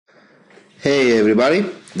Hey everybody,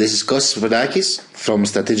 this is Kostas Papadakis from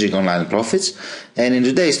Strategic Online Profits, and in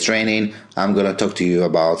today's training I'm going to talk to you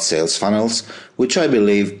about sales funnels, which I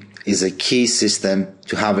believe is a key system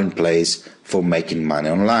to have in place for making money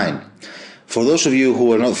online. For those of you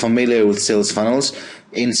who are not familiar with sales funnels,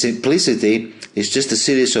 in simplicity it's just a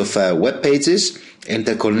series of web pages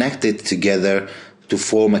interconnected together to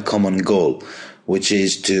form a common goal, which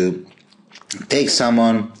is to take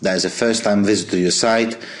someone that is a first-time visitor to your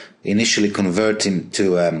site, initially convert him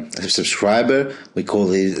to a subscriber. We call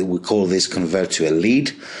this convert to a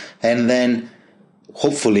lead, and then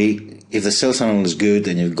hopefully, if the sales funnel is good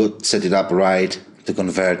and you've got set it up right, to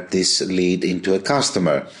convert this lead into a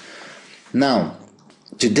customer. Now,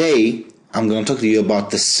 today I'm going to talk to you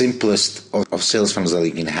about the simplest of sales funnels that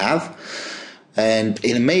you can have, and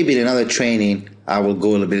maybe in another training I will go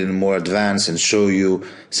a little bit more advanced and show you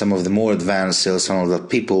some of the more advanced sales funnels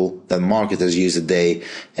that marketers use today,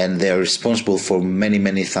 and they are responsible for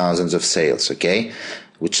many thousands of sales, okay?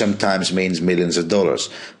 Which sometimes means millions of dollars.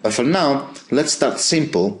 But for now, let's start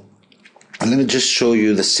simple. And let me just show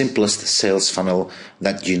you the simplest sales funnel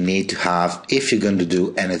that you need to have if you're going to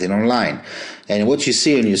do anything online. And what you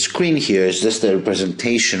see on your screen here is just a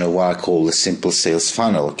representation of what I call the simple sales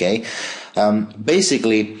funnel, okay?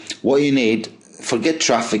 Basically, what you need, forget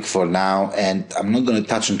traffic for now, and I'm not going to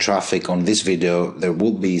touch on traffic on this video. There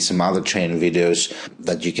will be some other training videos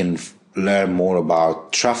that you can learn more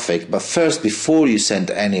about traffic. But first, before you send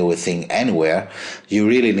anything anywhere, you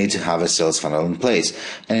really need to have a sales funnel in place.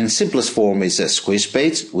 And in simplest form is a squeeze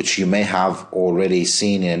page, which you may have already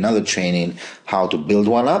seen in another training how to build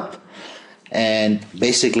one up. And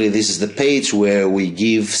basically this is the page where we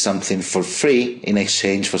give something for free in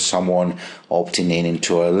exchange for someone opting in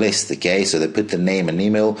into our list, okay? So they put the name and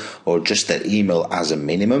email, or just that email as a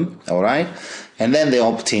minimum, alright? And then they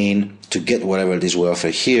opt in to get whatever it is we offer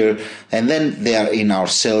here, and then they are in our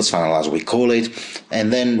sales funnel, as we call it,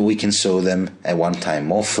 and then we can show them a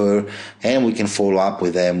one-time offer, and we can follow up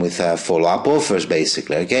with them with follow-up offers,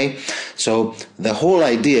 basically, okay? So the whole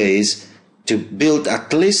idea is to build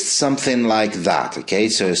at least something like that, okay?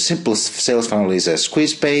 So a simple sales funnel is a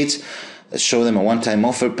squeeze page, show them a one-time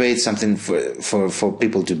offer page, something for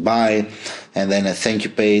people to buy, and then a thank you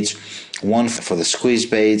page, one for the squeeze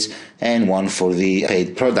page, and one for the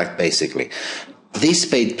paid product, basically. This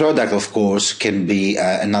paid product, of course, can be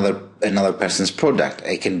another person's product.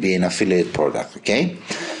 It can be an affiliate product, okay?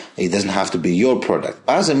 It doesn't have to be your product.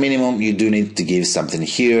 But as a minimum, you do need to give something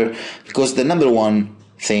here, because the number one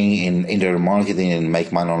thing in internet marketing and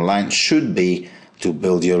make money online should be to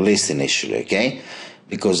build your list initially, okay?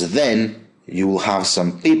 Because then you will have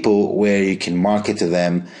some people where you can market to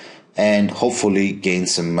them and hopefully gain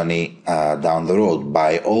some money down the road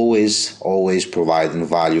by always providing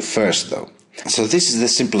value first, though. So this is the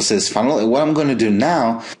simple sales funnel. And what I'm going to do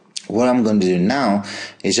now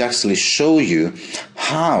is actually show you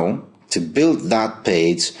how to build that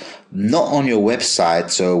page, not on your website,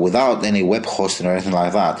 so without any web hosting or anything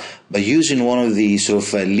like that, but using one of the sort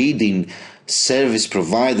of leading service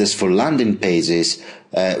providers for landing pages,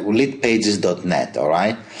 leadpages.net,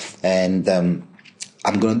 alright? And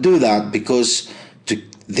I'm going to do that because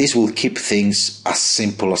this will keep things as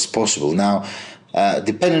simple as possible. Now,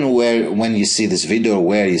 depending on when you see this video or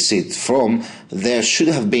where you see it from, there should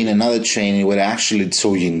have been another training where I actually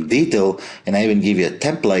show you in detail, and I even give you a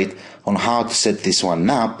template on how to set this one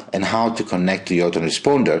up and how to connect to your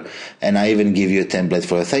autoresponder, and I even give you a template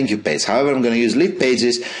for a thank you page. However, I'm going to use lead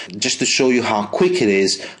pages just to show you how quick it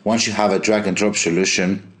is once you have a drag and drop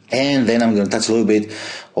solution, and then I'm going to touch a little bit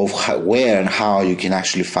of where and how you can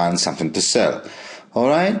actually find something to sell.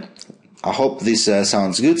 Alright, I hope this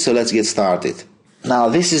sounds good, so let's get started. Now,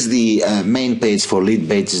 this is the main page for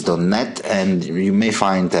leadpages.net, and you may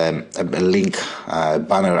find a link,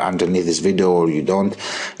 banner underneath this video, or you don't.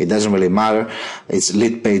 It doesn't really matter. It's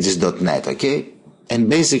leadpages.net, okay?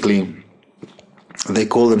 And basically, they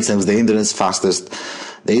call themselves the internet's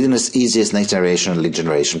easiest next generation lead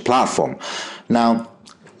generation platform. Now,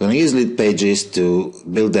 we're going to use lead pages to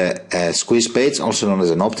build a squeeze page, also known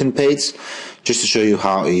as an opt-in page, just to show you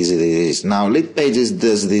how easy it is. Now, lead pages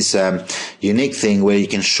does this unique thing where you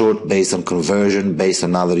can sort based on conversion, based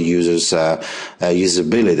on other users'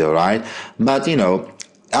 usability, alright? But, you know,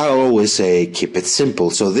 I always say keep it simple.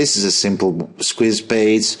 So this is a simple squeeze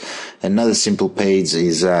page. Another simple page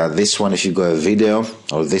is this one if you go a video,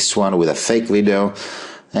 or this one with a fake video.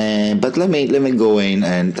 But let me go in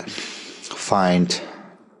and find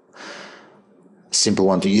simple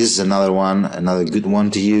one to use. Another good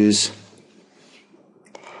one to use.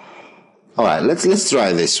 Alright, let's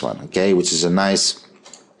try this one, okay, which is a nice,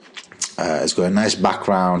 it's got a nice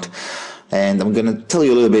background, and I'm gonna tell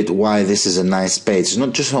you a little bit why this is a nice page. It's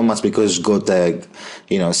not just so much because it's got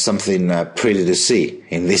something pretty to see.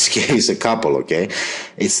 In this case, a couple. Okay,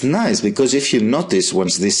 it's nice because if you notice,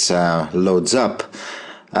 once this loads up,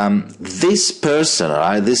 this person,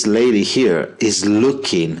 right, this lady here is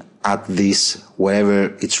looking at this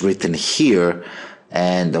wherever it's written here,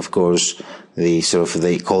 and of course the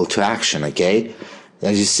the call to action. Okay,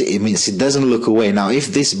 as you see, it means it doesn't look away. Now, if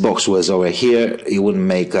this box was over here, it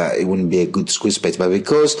wouldn't be a good squeeze page. But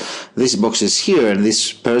because this box is here and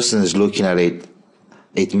this person is looking at it,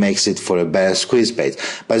 it makes it for a better squeeze page.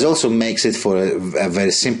 But it also makes it for a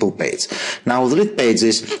very simple page. Now, with lead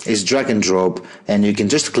pages, is drag and drop, and you can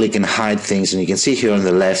just click and hide things. And you can see here on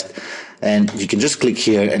the left, and you can just click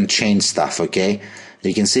here and change stuff. Okay.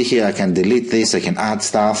 You can see here I can delete this, I can add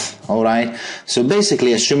stuff, alright? So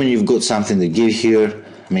basically, assuming you've got something to give here,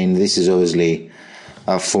 I mean, this is obviously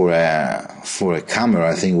for a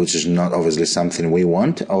camera, I think, which is not obviously something we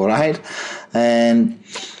want, alright?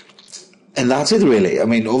 And that's it really. I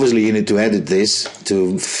mean, obviously you need to edit this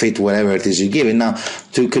to fit whatever it is you're giving. Now,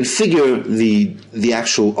 to configure the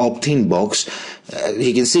actual opt-in box,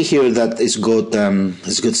 you can see here that it's got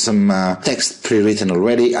some text pre-written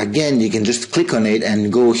already. Again, you can just click on it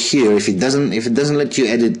and go here. If it doesn't let you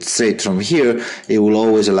edit straight from here, it will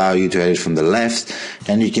always allow you to edit from the left.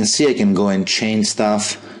 And you can see I can go and change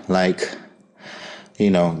stuff like,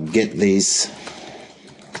 get these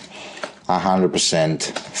 100%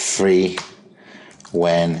 free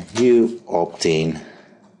when you opt in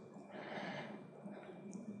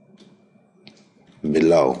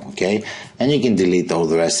below. Okay, and you can delete all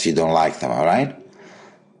the rest if you don't like them. Alright,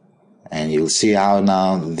 and you'll see how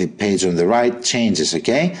now the page on the right changes.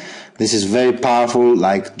 Okay, this is very powerful,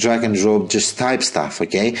 like drag and drop, just type stuff.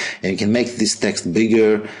 Okay, and you can make this text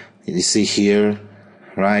bigger. You see here,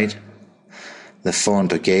 right, the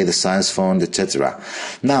font, okay, the size font, etc.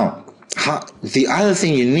 Now, the other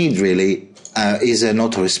thing you need really is an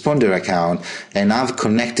autoresponder account, and I've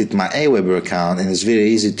connected my Aweber account, and it's very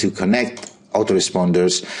easy to connect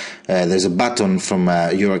autoresponders. There's a button from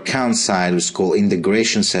your account side which is called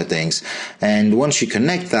integration settings, and once you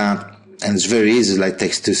connect that, and it's very easy, like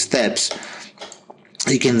takes 2 steps,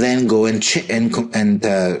 you can then go and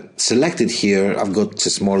select it here. I've got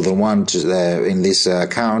just more than one in this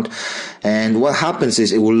account, and what happens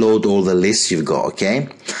is it will load all the lists you've got. Okay,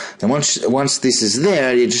 and once this is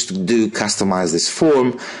there, you just do customize this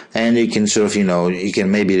form, and you can you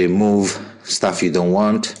can maybe remove stuff you don't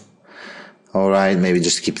want. Alright, maybe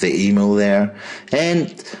just keep the email there,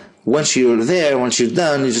 and once you're there, once you're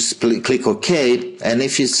done, you just click OK, and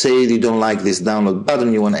if you say you don't like this download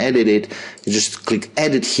button, you want to edit it, you just click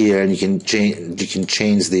edit here, and you can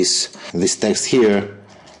change this text here,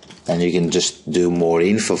 and you can just do more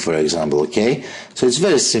info, for example. Okay, so it's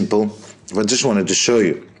very simple, but just wanted to show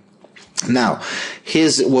you. Now,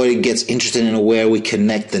 here's where it gets interesting and where we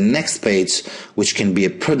connect the next page, which can be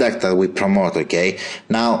a product that we promote. Okay,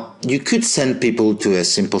 now you could send people to a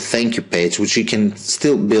simple thank you page, which you can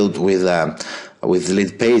still build with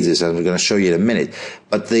lead pages, and we're going to show you in a minute.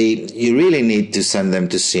 But you really need to send them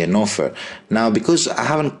to see an offer. Now, because I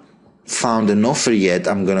haven't found an offer yet,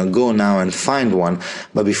 I'm going to go now and find one.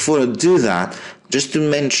 But before I do that, just to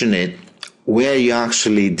mention it, where you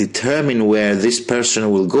actually determine where this person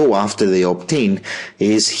will go after they opt-in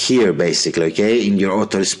is here, basically, okay, in your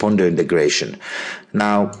autoresponder integration.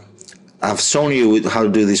 Now, I've shown you how to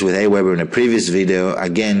do this with Aweber in a previous video.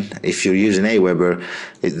 Again, if you're using Aweber,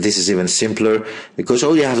 this is even simpler, because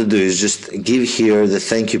all you have to do is just give here the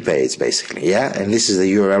thank you page, basically, yeah, and this is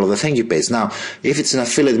the URL of the thank you page. Now, if it's an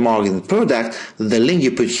affiliate marketing product, the link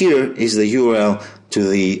you put here is the URL to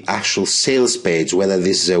the actual sales page, whether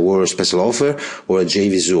this is a War Special offer or a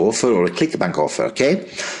jvzoo offer or a ClickBank offer. Okay,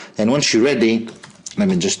 and once you're ready, let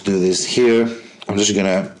me just do this here. I'm just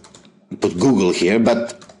gonna put Google here,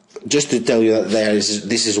 but just to tell you that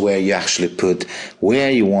this is where you actually put where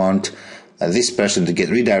you want this person to get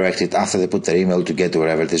redirected after they put their email to get to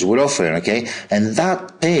whatever it is we're offering. Okay, and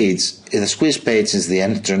that page, the squeeze page, is the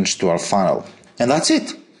entrance to our funnel, and that's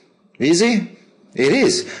it. Easy. It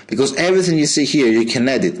is, because everything you see here you can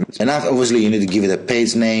edit, and obviously you need to give it a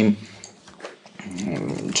page name,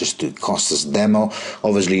 just to Costas Demo.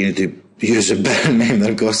 Obviously you need to use a better name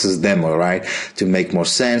than Costas Demo, right, to make more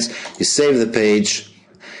sense. You save the page.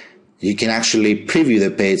 You can actually preview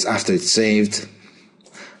the page after it's saved.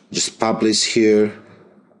 Just publish here.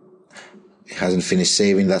 It hasn't finished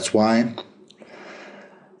saving, that's why.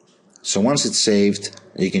 So once it's saved,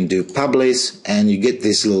 you can do publish, and you get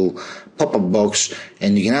this little pop-up box,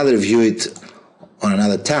 and you can either view it on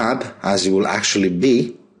another tab, as it will actually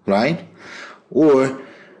be, right, or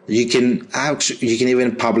you can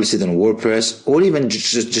even publish it on WordPress, or even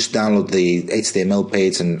just download the HTML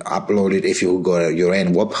page and upload it if you've got your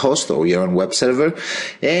own web host or your own web server.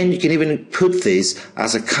 And you can even put this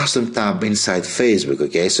as a custom tab inside Facebook,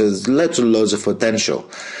 okay? So there's lots of potential.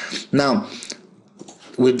 Now,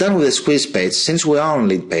 we're done with the squeeze page. Since we are on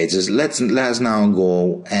lead pages, let's now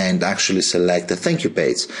go and actually select the thank you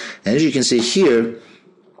page. And as you can see here,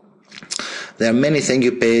 there are many thank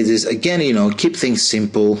you pages. Again, keep things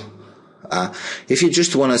simple. If you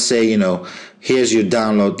just want to say, here's your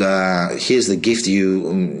download, here's the gift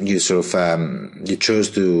you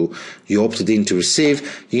chose you opted in to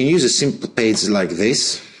receive, you can use a simple page like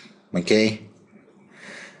this, okay?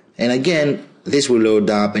 And again, this will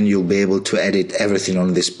load up and you'll be able to edit everything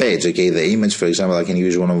on this page, okay? The image, for example, I can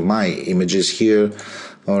use one of my images here,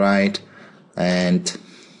 alright? And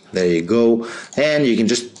there you go. And you can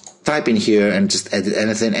just type in here and just edit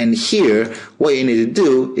anything. And here, what you need to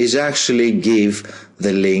do is actually give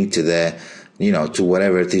the link to the, to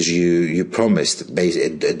whatever it is you promised,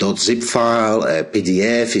 a .zip file, a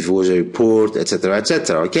PDF, if it was a report, etc.,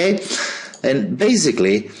 etc., okay? And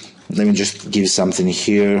basically, let me just give something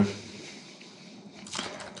here.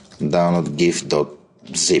 Download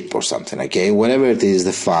gift.zip or something, okay? Whatever it is,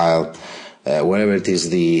 the file, whatever it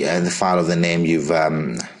is, the file of the name you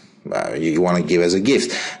want to give as a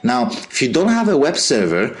gift. Now, if you don't have a web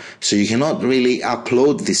server, so you cannot really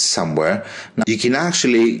upload this somewhere, now you can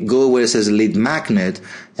actually go where it says lead magnet,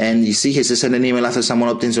 and you see here it says send an email after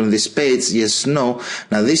someone opts in on this page, yes, no.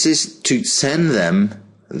 Now this is to send them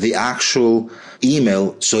the actual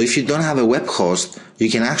email. So if you don't have a web host, you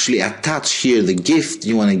can actually attach here the gift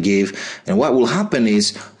you want to give, and what will happen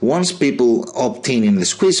is once people opt in the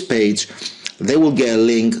squeeze page, they will get a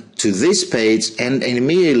link to this page, and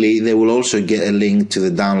immediately they will also get a link to the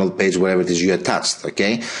download page, wherever it is you attached,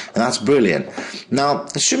 okay? And that's brilliant. Now,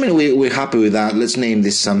 assuming we're happy with that, let's name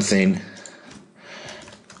this something,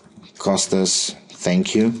 Costas,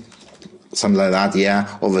 thank you, something like that,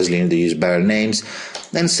 yeah. Obviously you need to use better names.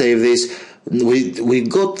 Then save this. We've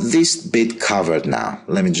got this bit covered now.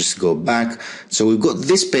 Let me just go back. So we've got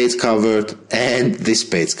this page covered and this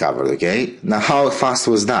page covered, okay? Now how fast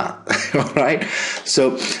was that? Alright?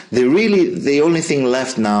 So the only thing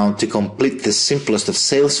left now to complete the simplest of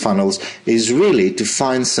sales funnels is really to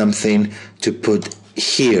find something to put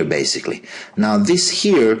here, basically. Now this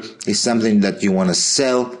here is something that you want to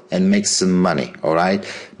sell and make some money, alright?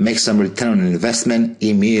 Make some return on investment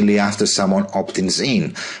immediately after someone opts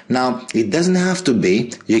in. Now it doesn't have to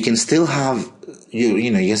be, you can still have, you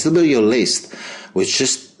can still build your list with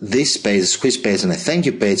just this page, squeeze page, and a thank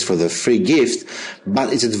you page for the free gift,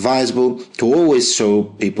 but it's advisable to always show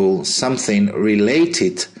people something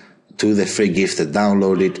related to the free gift, that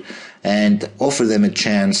download it, and offer them a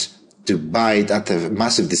chance to buy it at a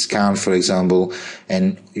massive discount, for example,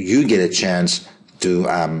 and you get a chance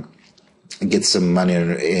to get some money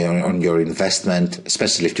on your investment,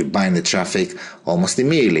 especially if you're buying the traffic almost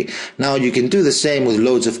immediately. Now you can do the same with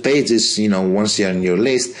loads of pages. Once you're on your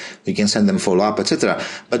list, you can send them follow up, etc.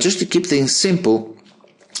 But just to keep things simple,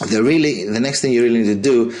 the next thing you really need to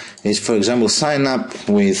do is, for example, sign up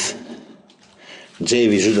with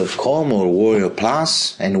jvzoo.com or Warrior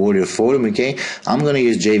Plus and Warrior Forum, okay? I'm going to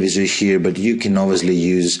use jvzoo here, but you can obviously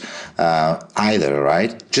use either,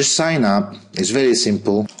 right? Just sign up. It's very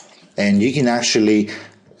simple, and you can actually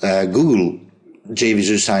Google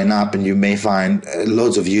jvzoo sign up, and you may find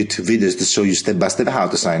loads of YouTube videos to show you step by step how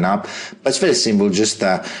to sign up. But it's very simple. Just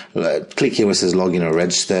click here where it says login or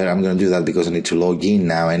register. I'm going to do that because I need to log in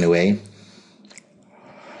now anyway.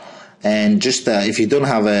 And just if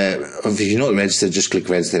you're not registered, just click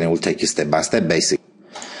register and it will take you step by step, basically.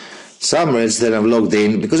 So I'm registered, I'm logged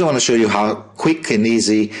in, because I want to show you how quick and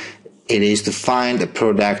easy it is to find a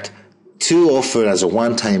product to offer as a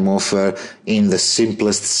one-time offer in the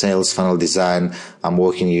simplest sales funnel design I'm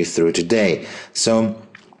walking you through today. So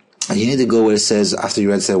you need to go where it says, after you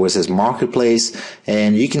register, where it says marketplace,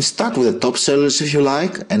 and you can start with the top sellers if you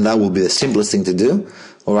like, and that will be the simplest thing to do.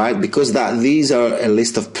 Alright, because these are a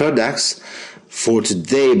list of products for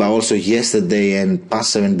today, but also yesterday and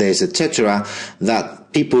past 7 days, etc.,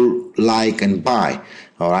 that people like and buy.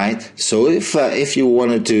 Alright, so if you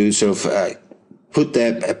wanted to sort of put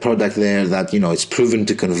a product there that it's proven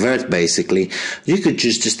to convert, basically, you could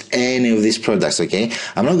choose just any of these products, okay?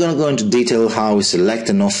 I'm not going to go into detail how we select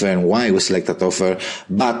an offer and why we select that offer,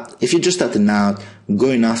 but if you're just starting out,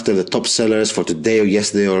 going after the top sellers for today or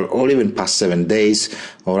yesterday or even past 7 days,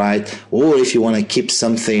 alright? Or if you want to keep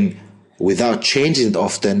something without changing it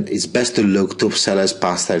often, it's best to look top sellers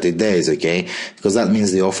past 30 days, okay? Because that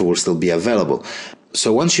means the offer will still be available.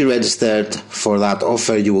 So once you registered for that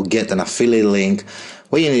offer, you will get an affiliate link.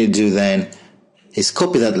 What you need to do then is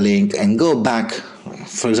copy that link and go back.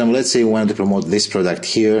 For example, let's say we wanted to promote this product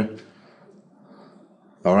here.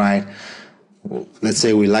 All right. Let's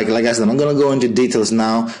say we like I said, I'm not going to go into details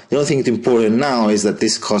now. The only thing that's important now is that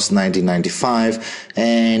this costs $19.95,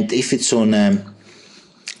 and if it's on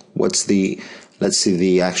let's see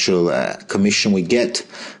the actual commission we get.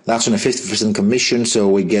 That's on a 50% commission, so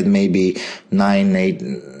we get maybe around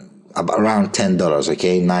 $10,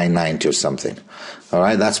 okay, $9.90 or something. All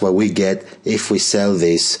right, that's what we get if we sell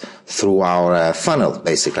this through our funnel,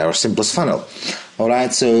 basically our simplest funnel. All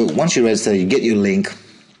right, so once you register, you get your link.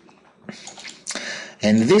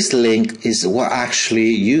 And this link is what actually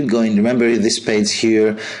you're going to remember. This page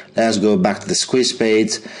here. Let's go back to the squeeze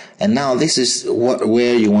page, and now this is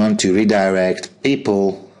where you want to redirect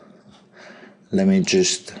people. Let me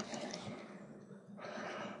just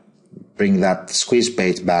bring that squeeze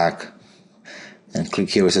page back and click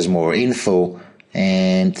here. It says more info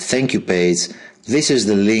and thank you page. This is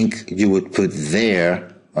the link you would put there.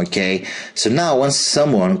 Okay, so now once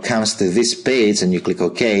someone comes to this page and you click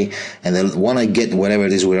OK, and they want to get whatever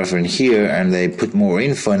it is we're offering here, and they put more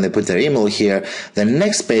info and they put their email here, the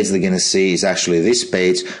next page they're going to see is actually this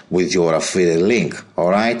page with your affiliate link. All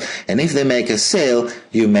right, and if they make a sale,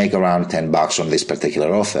 you make around $10 on this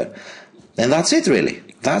particular offer. And that's it, really.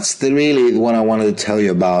 That's really what I wanted to tell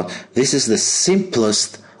you about. This is the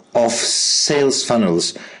simplest of sales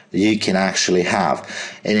funnels you can actually have.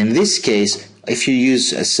 And in this case, if you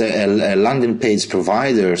use a landing page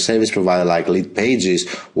provider, service provider like leadpages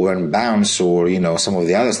or Unbounce or some of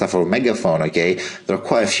the other stuff, or Megaphone, okay, there are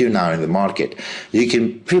quite a few now in the market. You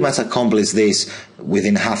can pretty much accomplish this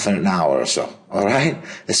within half an hour or so. All right,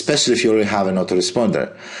 especially if you already have an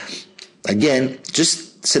autoresponder. Again,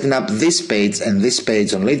 just setting up this page and this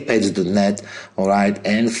page on leadpages.net, all right,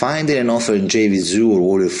 and finding an offer in jvzoo or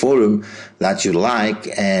Warrior Forum that you like,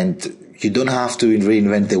 and you don't have to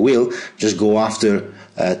reinvent the wheel. Just go after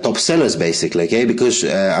top sellers, basically, okay? Because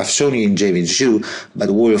I've shown you in jvzoo,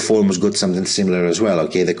 but Warrior Forum has got something similar as well,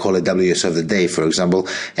 okay? They call it WS of the day, for example,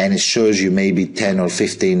 and it shows you maybe 10 or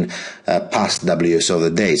 15 past WS of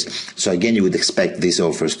the days. So again, you would expect these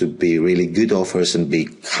offers to be really good offers and be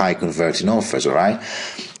high converting offers, all right?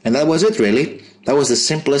 And that was it, really. That was the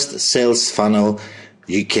simplest sales funnel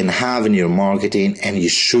you can have in your marketing, and you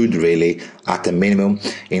should really, at a minimum,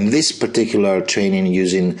 in this particular training,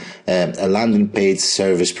 using a landing page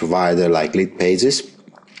service provider like Leadpages.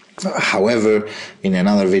 However, in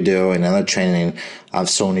another video, in another training, I've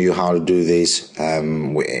shown you how to do this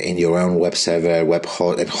in your own web server, web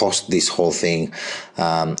host, and host this whole thing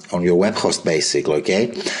on your web host, basically,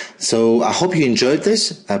 okay? So I hope you enjoyed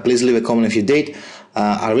this. Please leave a comment if you did.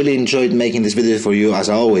 I really enjoyed making this video for you, as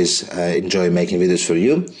I always enjoy making videos for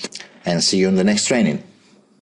you, and see you in the next training.